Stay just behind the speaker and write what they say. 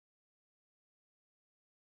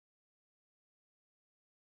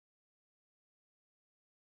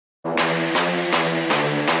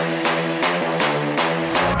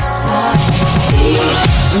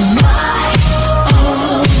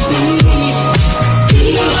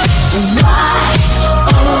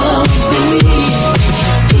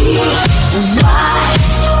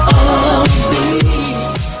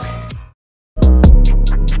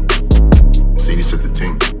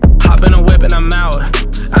Hop in a whip and I'm out.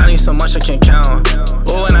 I need so much I can't count.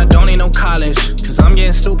 Oh, and I don't need no college, cause I'm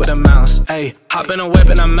getting stupid amounts. Ayy, hop in a whip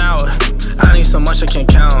and I'm out. I need so much I can't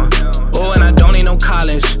count. Oh, and I don't need no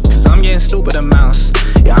college, cause I'm getting stupid amounts.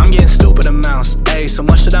 Yeah, I'm getting stupid amounts. Ayy, so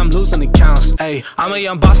much that I'm losing accounts. Ayy, I'm a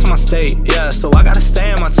young boss in my state, yeah, so I gotta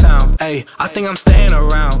stay in my town. Ayy, I think I'm staying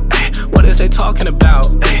around. Ayy, what is they talking about?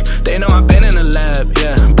 Ayy, they know I've been in the lab,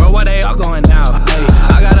 yeah. Bro, why they all going out? Ayy,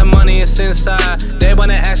 I got the money, it's inside. They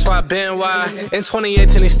wanna ask why I been why. In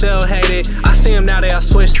 2018, they still hate it. I see them now, they all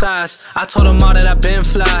switch sides. I told them all that I been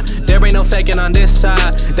fly. There ain't no faking on this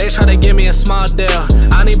side. They try to give me a small deal.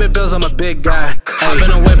 I need big bills, I'm a big guy. Hop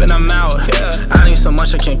in a whip and I'm out. I need so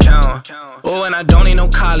much I can't count. Oh, and I don't need no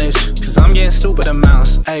college, cause I'm getting stupid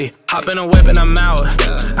amounts. Ayy, hop in a whip and I'm out.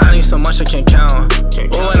 I need so much I can't count.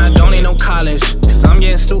 Oh, and I don't need no college, cause I'm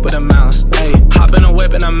getting stupid amounts. Ayy, hop in a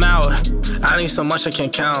whip and I'm out. I need so much I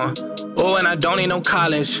can't count. Oh, and I don't need no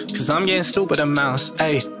college, cause I'm getting stupid amounts.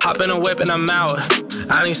 Ayy, hop in a whip and I'm out.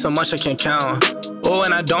 I need so much I can't count. Oh,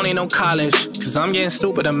 and I don't need no college, cause I'm getting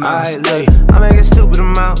stupid amounts. Ayy, I'm making stupid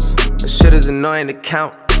amounts. This shit is annoying to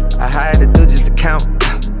count. I hired a dude just to count.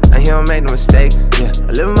 And he don't make no mistakes, yeah.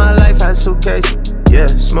 I live my life, had a suitcase, yeah.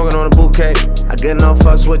 Smoking on a bouquet. I get no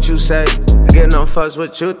fucks what you say. I get no fucks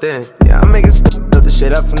what you think. Yeah, I'm making stupid this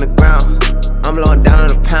shit up from the ground. I'm blowing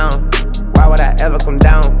down on a pound. Why would I ever come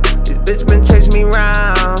down? This bitch been chasing me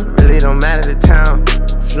round. Really don't matter the town.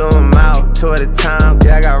 Flew him out, 2 at a time.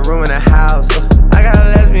 Yeah, I got room in the house. I got a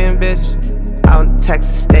lesbian bitch out in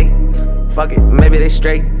Texas state. Fuck it, maybe they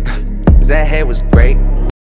straight. Cause that head was great.